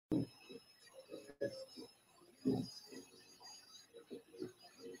Hi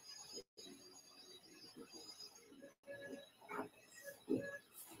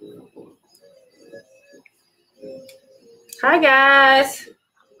guys,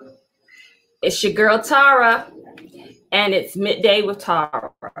 it's your girl Tara, and it's Midday with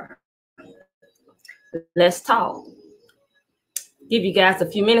Tara. Let's talk. Give you guys a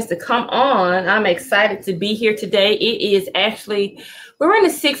few minutes to come on. I'm excited to be here today. It is actually, we're in the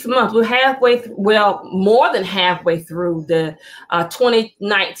 6th month. We're halfway, more than halfway through the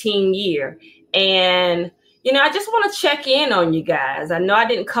 2019 year. And you know, I just want to check in on you guys. I know I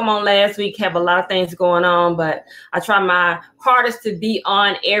didn't come on last week, have a lot of things going on, but I try my hardest to be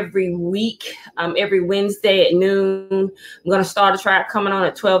on every week, every Wednesday at noon. I'm going to start to try coming on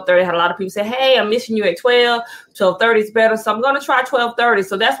at 12:30. I had a lot of people say, hey, I'm missing you at 12. 12:30 is better. So I'm going to try 12:30.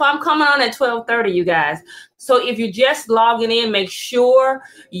 So that's why I'm coming on at 12:30, you guys. So if you're just logging in, make sure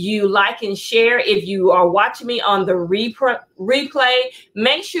you like and share. If you are watching me on the replay,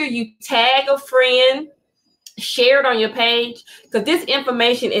 make sure you tag a friend. Share it on your page, because this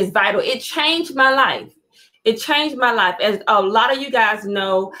information is vital. It changed my life. It changed my life. As a lot of you guys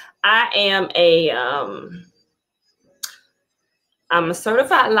know, I am I'm a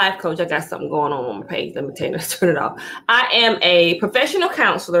certified life coach. I got something going on my page. Let me tell you, let's turn it off. I am a professional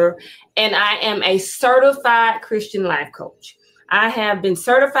counselor, and I am a certified Christian life coach. I have been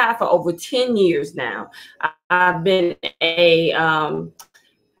certified for over 10 years now. I've been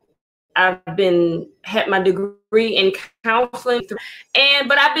had my degree in counseling,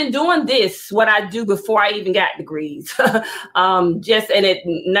 but I've been doing what I do before I even got degrees. Not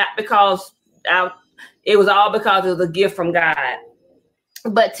because it was all because it was a gift from God.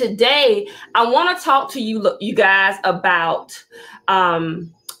 But today I want to talk to you guys about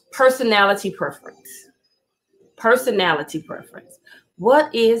personality preference. Personality preference.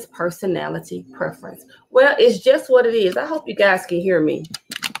 What is personality preference? Well, it's just what it is. I hope you guys can hear me.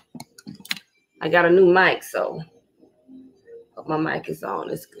 I got a new mic, so hope my mic is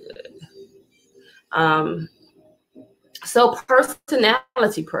on. It's good. So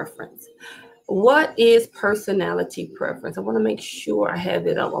personality preference. What is personality preference? I want to make sure I have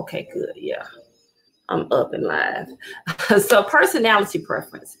it up. Okay, good. Yeah, I'm up and live. So personality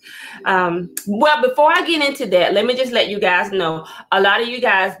preference. Well, before I get into that, let me just let you guys know, a lot of you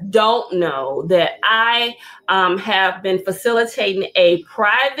guys don't know that I have been facilitating a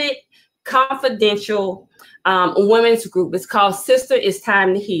private confidential women's group. It's called Sister, It's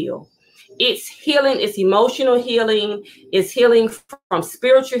Time to Heal. It's healing, it's emotional healing, it's healing from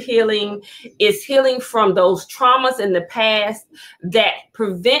spiritual healing, it's healing from those traumas in the past that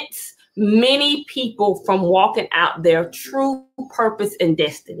prevents many people from walking out their true purpose and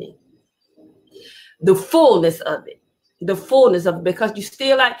destiny. The fullness of it. Because you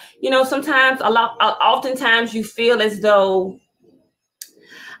still oftentimes you feel as though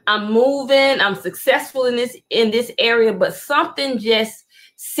I'm moving, I'm successful in this area, but something just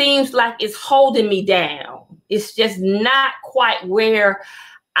seems like it's holding me down. It's just not quite where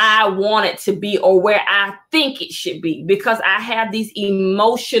I want it to be or where I think it should be, because I have these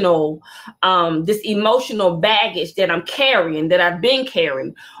emotional baggage that I'm carrying, that I've been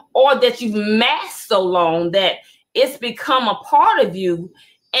carrying, or that you've masked so long that it's become a part of you,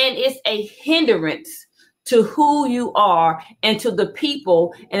 and it's a hindrance to who you are and to the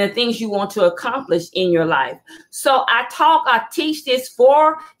people and the things you want to accomplish in your life. So I teach this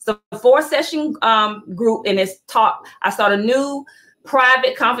it's a 4-session group, and I start a new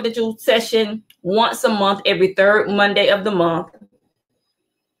private confidential session once a month, every 3rd Monday of the month.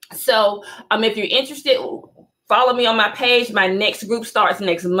 So if you're interested, follow me on my page. My next group starts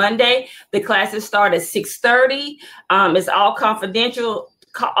next Monday. The classes start at 6:30. It's all confidential,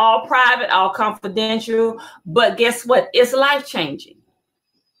 all private, all confidential, but guess what? It's life-changing.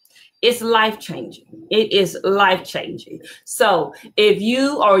 It's life-changing. It is life-changing. So if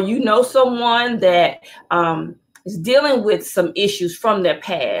you know someone that is dealing with some issues from their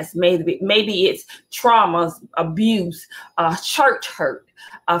past, maybe it's traumas, abuse, church hurt,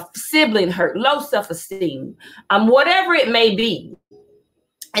 sibling hurt, low self-esteem, whatever it may be,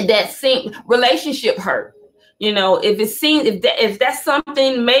 and that relationship hurt. You know, if that's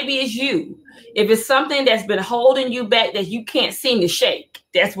something, maybe it's you. If it's something that's been holding you back that you can't seem to shake,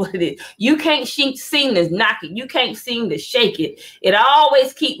 that's what it is. You can't seem to knock it. You can't seem to shake it. It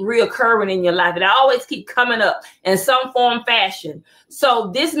always keep reoccurring in your life. It always keep coming up in some form, fashion. So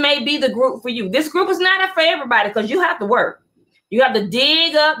this may be the group for you. This group is not for everybody, because you have to work. You have to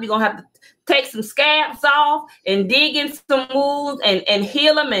dig up. You're going to have to take some scabs off and dig in some wounds and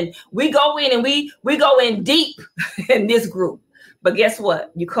heal them. And we go in and we go in deep in this group. But guess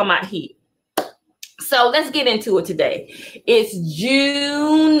what? You come out here. So let's get into it today. It's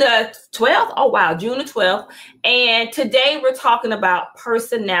June the 12th. Oh, wow. June the 12th. And today we're talking about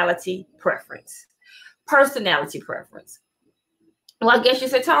personality preference. Personality preference. Well, I guess you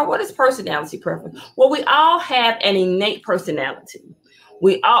said, Tara, what is personality preference? Well, we all have an innate personality.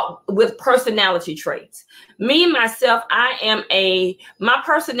 We all with personality traits. Me, myself, my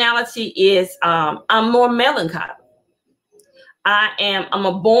personality is, I'm more melancholy. I'm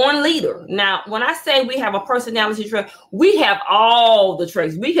a born leader. Now, when I say we have a personality trait, we have all the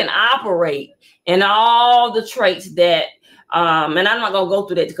traits. We can operate in all the traits that, and I'm not going to go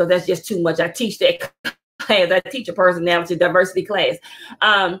through that because that's just too much. I teach that class. I teach a personality diversity class.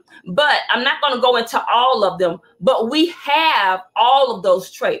 But I'm not going to go into all of them, but we have all of those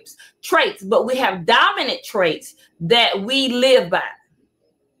traits, but we have dominant traits that we live by.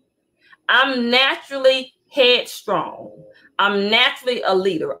 I'm naturally headstrong. I'm naturally a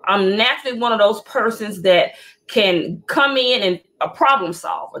leader. I'm naturally one of those persons that can come in and a problem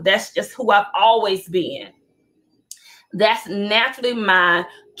solver. That's just who I've always been. That's naturally my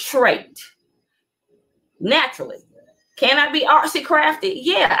trait. Naturally. Can I be artsy crafty?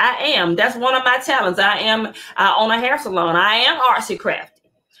 Yeah, I am. That's one of my talents. I own a hair salon. I am artsy crafty,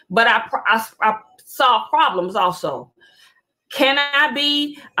 but I solve problems also. Can I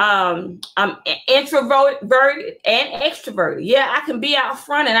be I'm introverted and extroverted? Yeah, I can be out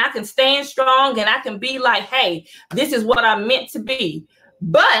front and I can stand strong and I can be like, hey, this is what I'm meant to be.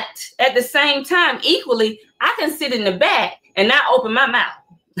 But at the same time, equally, I can sit in the back and not open my mouth.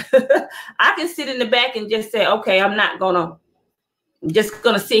 I can sit in the back and just say, okay, I'm just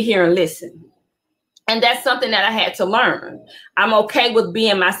gonna sit here and listen. And that's something that I had to learn. I'm okay with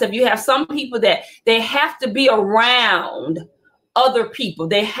being myself. You have some people that they have to be around other people.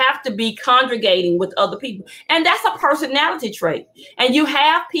 They have to be congregating with other people. And that's a personality trait. And you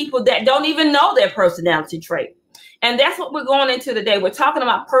have people that don't even know their personality trait. And that's what we're going into today. We're talking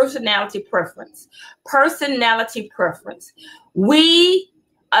about personality preference. Personality preference. We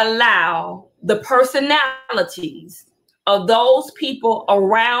allow the personalities of those people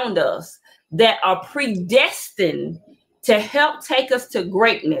around us that are predestined to help take us to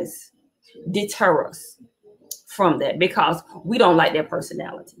greatness deter us from that because we don't like their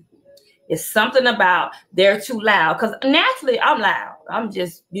personality. It's something about they're too loud because naturally I'm loud. I'm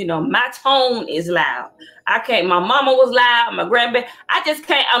just, my tone is loud. I can't, my mama was loud, my grandbaby, I just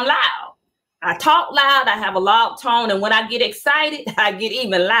can't, I'm loud. I talk loud, I have a loud tone, and when I get excited, I get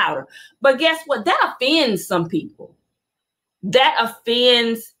even louder. But guess what? That offends some people. That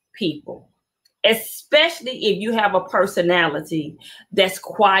offends people. Especially if you have a personality that's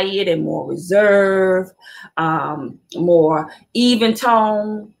quiet and more reserved, more even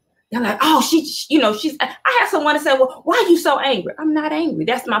tone. They're like, oh, she's, I have someone to say, well, why are you so angry? I'm not angry.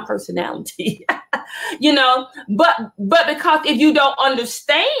 That's my personality, but because if you don't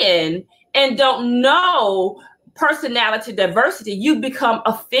understand and don't know personality diversity, you become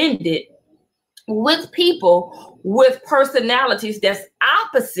offended with people with personalities that's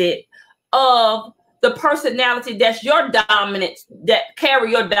opposite of the personality that's your dominant, that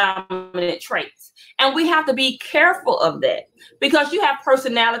carry your dominant traits. And we have to be careful of that because you have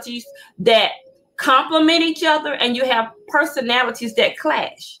personalities that complement each other and you have personalities that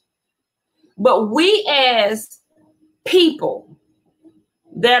clash. But we as people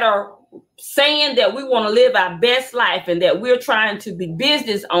that are saying that we want to live our best life and that we're trying to be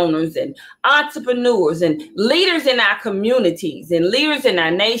business owners and entrepreneurs and leaders in our communities and leaders in our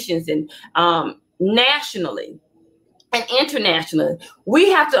nations and nationally and internationally,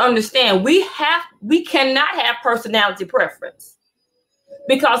 we have to understand we cannot have personality preference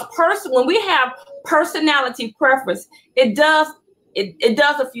because when we have personality preference, it does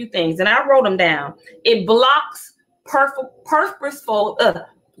a few things, and I wrote them down. It blocks purposeful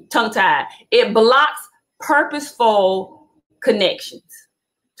tongue-tied. It blocks purposeful connections.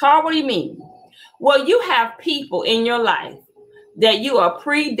 Tara, what do you mean? Well, you have people in your life that you are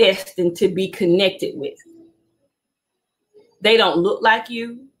predestined to be connected with. They don't look like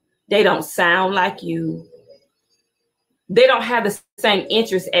you. They don't sound like you. They don't have the same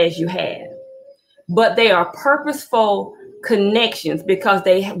interests as you have. But they are purposeful connections because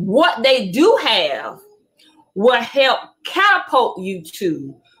what they do have will help catapult you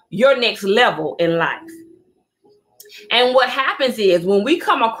to your next level in life. And what happens is when we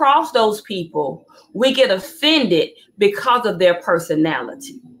come across those people, we get offended because of their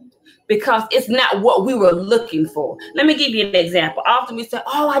personality, because it's not what we were looking for. Let me give you an example. Often we say,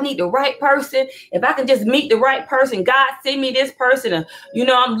 oh, I need the right person. If I can just meet the right person, God send me this person, and,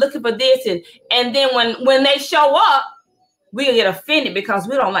 I'm looking for this. And then when they show up, we get offended because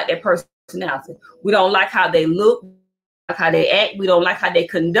we don't like their personality. personality. We don't like how they look, like how they act. We don't like how they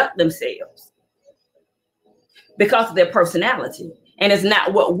conduct themselves because of their personality. And it's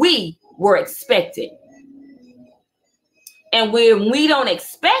not what we were expecting. And when we don't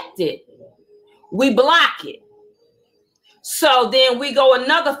expect it, we block it. So then we go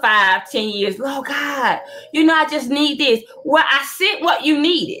another 5, 10 years. Oh God, I just need this. Well, I sent what you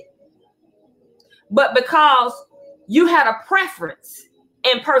needed. But because you had a preference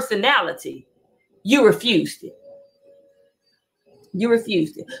in personality, you refused it. You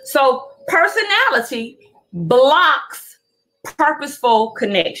refused it. So personality blocks purposeful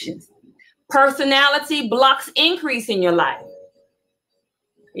connections. Personality blocks increase in your life.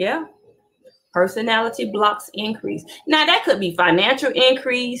 Yeah. Personality blocks increase. Now, that could be financial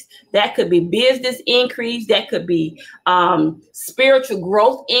increase. That could be business increase. That could be spiritual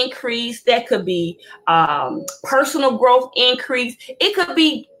growth increase. That could be personal growth increase. It could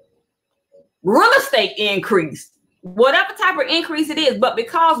be real estate increase. Whatever type of increase it is. But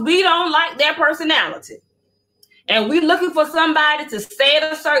because we don't like their personality, and we're looking for somebody to say it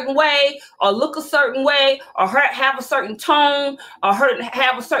a certain way, or look a certain way, or have a certain tone, or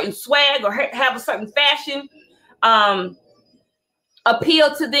have a certain swag, or have a certain fashion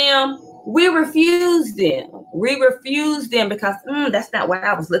appeal to them, we refuse them. We refuse them because that's not what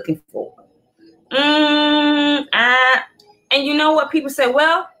I was looking for. And you know what people say?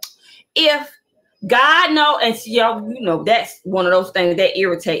 Well, if God knows, and that's one of those things that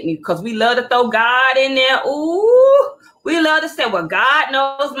irritate me because we love to throw God in there. Ooh, we love to say, well, God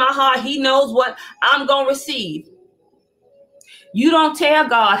knows my heart. He knows what I'm going to receive. You don't tell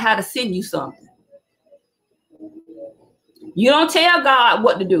God how to send you something. You don't tell God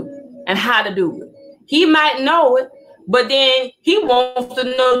what to do and how to do it. He might know it, but then he wants to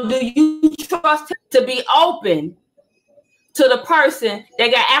know, do you trust him to be open to the person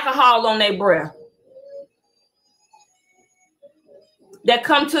that got alcohol on their breath? That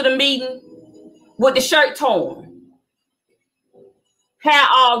come to the meeting with the shirt torn, had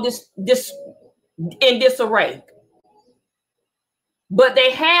all this in disarray, but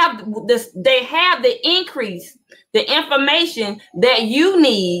they have this. They have the increase, the information that you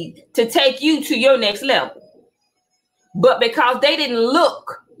need to take you to your next level. But because they didn't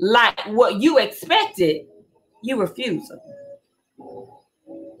look like what you expected, you refuse them.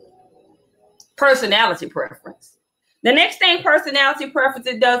 Personality preference. The next thing personality preference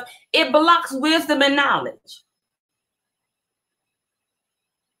does, it blocks wisdom and knowledge.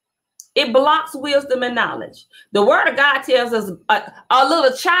 It blocks wisdom and knowledge. The word of God tells us a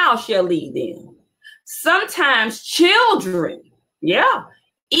little child shall lead them. Sometimes children,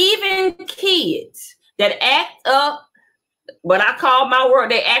 even kids that act up, what I call my word,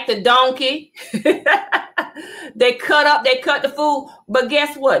 they act a donkey. They cut the food. But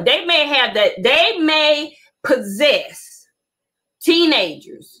guess what? They may possess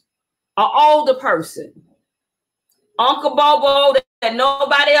teenagers, an older person, Uncle Bobo that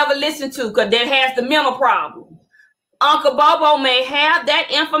nobody ever listened to because that has the mental problem. Uncle Bobo may have that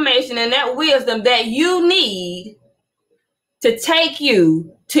information and that wisdom that you need to take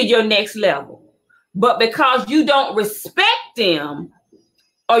you to your next level. But because you don't respect them,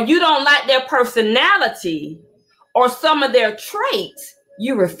 or you don't like their personality or some of their traits,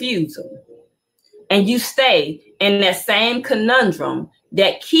 you refuse them. And you stay in that same conundrum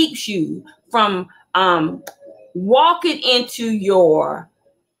that keeps you from walking into your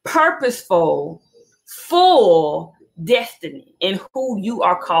purposeful, full destiny in who you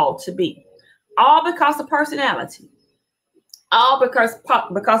are called to be. All because of personality. All because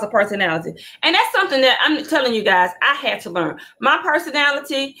of personality. And that's something that I'm telling you guys, I had to learn. My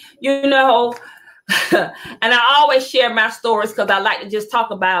personality, and I always share my stories because I like to just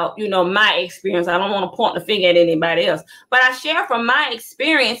talk about, my experience. I don't want to point the finger at anybody else. But I share from my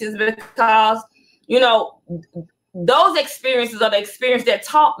experiences because, those experiences are the experience that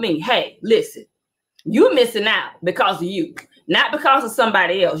taught me, hey, listen, you're missing out because of you. Not because of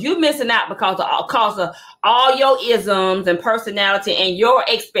somebody else. You're missing out because of all your isms and personality and your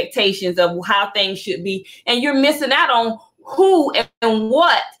expectations of how things should be. And you're missing out on who and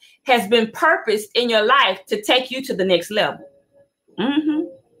what has been purposed in your life to take you to the next level.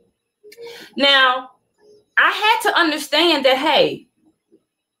 Now, I had to understand that, hey,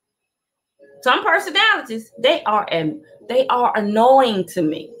 some personalities, they are annoying to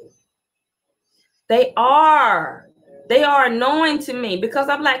me. They are annoying to me because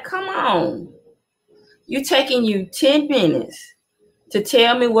I'm like, come on. You're taking you 10 minutes to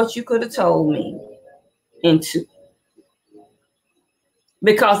tell me what you could have told me in 2.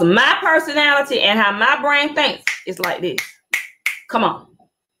 Because my personality and how my brain thinks is like this. Come on.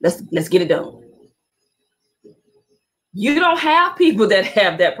 Let's get it done. You don't have people that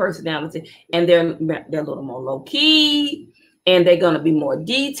have that personality, and they're a little more low key, and they're going to be more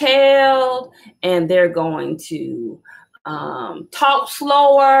detailed, and they're going to talk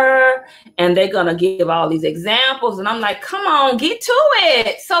slower, and they're going to give all these examples. And I'm like, come on, get to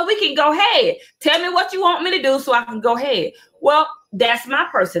it so we can go ahead. Tell me what you want me to do so I can go ahead. Well, that's my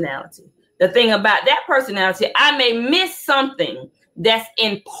personality. The thing about that personality, I may miss something that's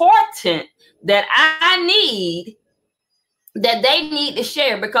important that I need, that they need to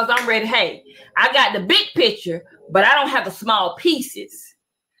share, because I'm ready. Hey, I got the big picture, but I don't have the small pieces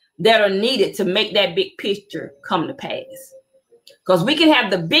that are needed to make that big picture come to pass. Because we can have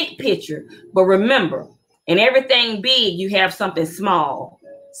the big picture, but remember, in everything big, you have something small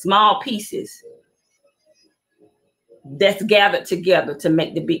pieces that's gathered together to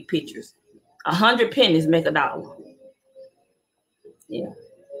make the big pictures. 100 pennies make $1. Yeah,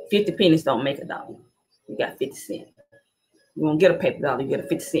 50 pennies don't make $1. You got 50 cents. You won't get a paper dollar, you get a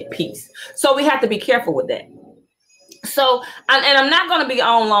 50-cent piece. So we have to be careful with that. So, and I'm not going to be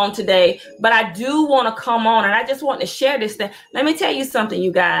on long today, but I do want to come on, and I just want to share this thing. Let me tell you something,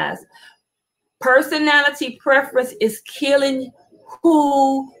 you guys. Personality preference is killing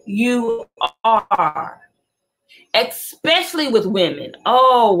who you are, especially with women.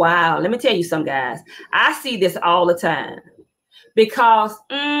 Oh, wow. Let me tell you something, guys. I see this all the time because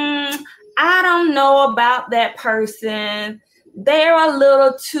I don't know about that person. They're a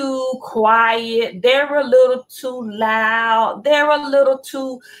little too quiet. They're a little too loud. They're a little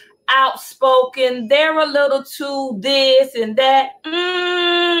too outspoken. They're a little too this and that.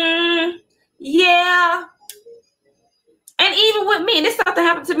 Yeah. And even with me, this something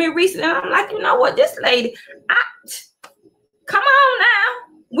happened to me recently. I'm like, you know what, this lady, come on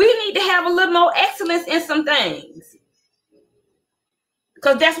now. We need to have a little more excellence in some things.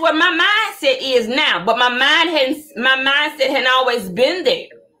 Because that's what my mindset is now. But my mindset hadn't always been there.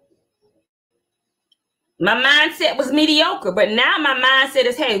 My mindset was mediocre. But now my mindset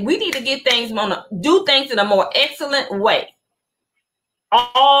is, hey, we need to get things, do things in a more excellent way.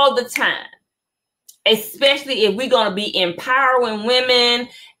 All the time. Especially if we're going to be empowering women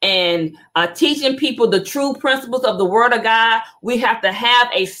and teaching people the true principles of the Word of God, we have to have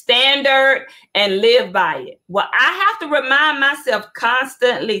a standard and live by it. Well, I have to remind myself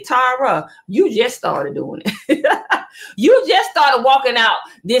constantly, Tara, you just started doing it. You just started walking out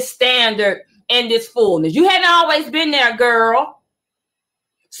this standard and this fullness. You hadn't always been there, girl.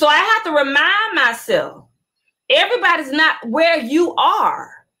 So I have to remind myself, everybody's not where you are.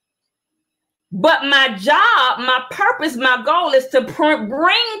 But my job, my purpose, my goal is to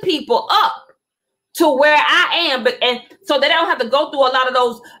bring people up to where I am, and so they don't have to go through a lot of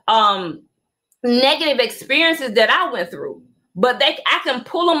those negative experiences that I went through. But I can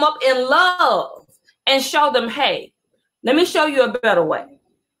pull them up in love and show them, hey, let me show you a better way.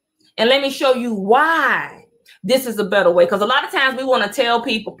 And let me show you why this is a better way. Because a lot of times we want to tell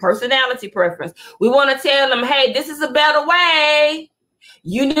people personality preference. We want to tell them, hey, this is a better way.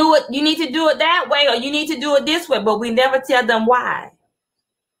 You knew it, you need to do it that way, or you need to do it this way, but we never tell them why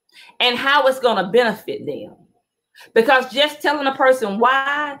and how it's going to benefit them. Because just telling a person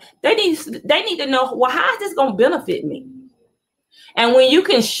why, they need to know, well, how is this going to benefit me? And when you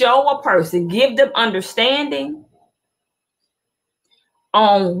can show a person, give them understanding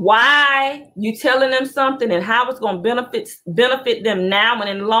on why you're telling them something and how it's going to benefit them now and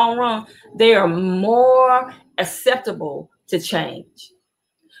in the long run, they are more acceptable to change.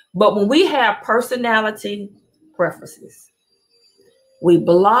 But when we have personality preferences, we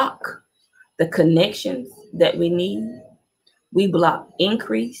block the connections that we need, we block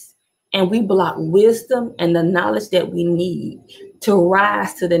increase, and we block wisdom and the knowledge that we need to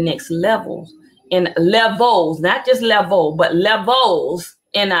rise to the next levels, in levels, not just level, but levels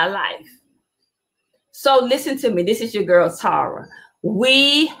in our life. So listen to me. This is your girl, Tara.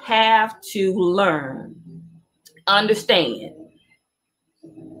 We have to learn, understand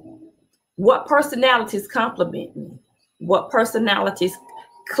what personalities complement me, what personalities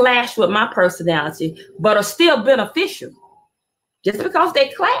clash with my personality, but are still beneficial. Just because they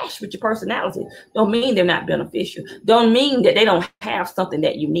clash with your personality don't mean they're not beneficial. Don't mean that they don't have something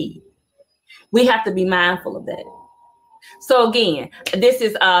that you need. We have to be mindful of that. So again, this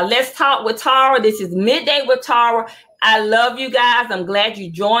is Let's Talk with Tara. This is Midday with Tara. I love you guys. I'm glad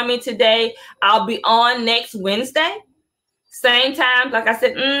you joined me today. I'll be on next Wednesday. Same time, like I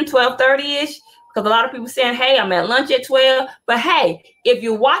said, 12:30-ish, because a lot of people saying, hey, I'm at lunch at 12. But hey, if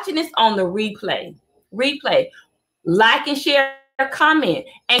you're watching this on the replay, like and share, comment,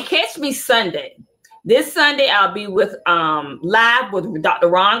 and catch me Sunday. This Sunday, I'll be with live with Dr.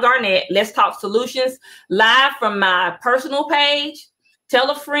 Ron Garnett. Let's Talk Solutions, live from my personal page. Tell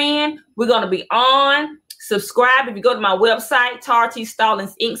a friend. We're going to be on. Subscribe. If you go to my website, Tara T.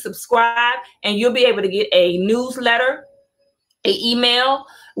 Stallings Inc., subscribe, and you'll be able to get a newsletter, an email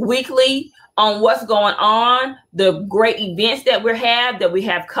weekly on what's going on, the great events that we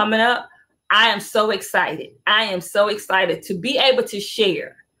have coming up. I am so excited. I am so excited to be able to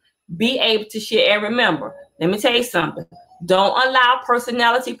share. And remember, let me tell you something. Don't allow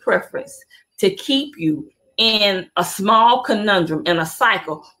personality preference to keep you in a small conundrum, in a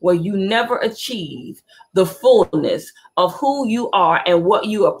cycle where you never achieve the fullness of who you are and what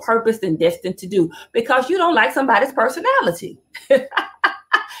you are purposed and destined to do because you don't like somebody's personality.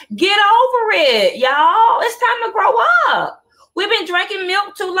 Get over it, y'all. It's time to grow up. We've been drinking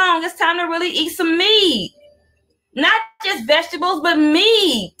milk too long. It's time to really eat some meat. Not just vegetables, but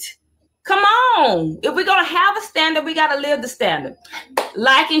meat. Come on. If we're going to have a standard, we got to live the standard.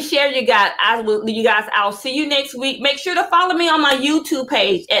 Like and share, you guys. I'll see you next week. Make sure to follow me on my YouTube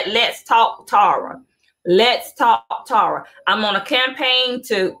page at Let's Talk Tara. Let's Talk Tara. I'm on a campaign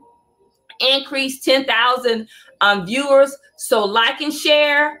to increase 10,000 viewers. So like and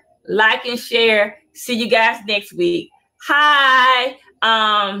share. See you guys next week. Hi.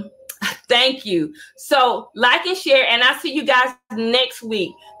 Thank you. So like and share, and I'll see you guys next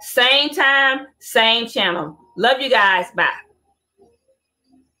week. Same time, same channel. Love you guys. Bye.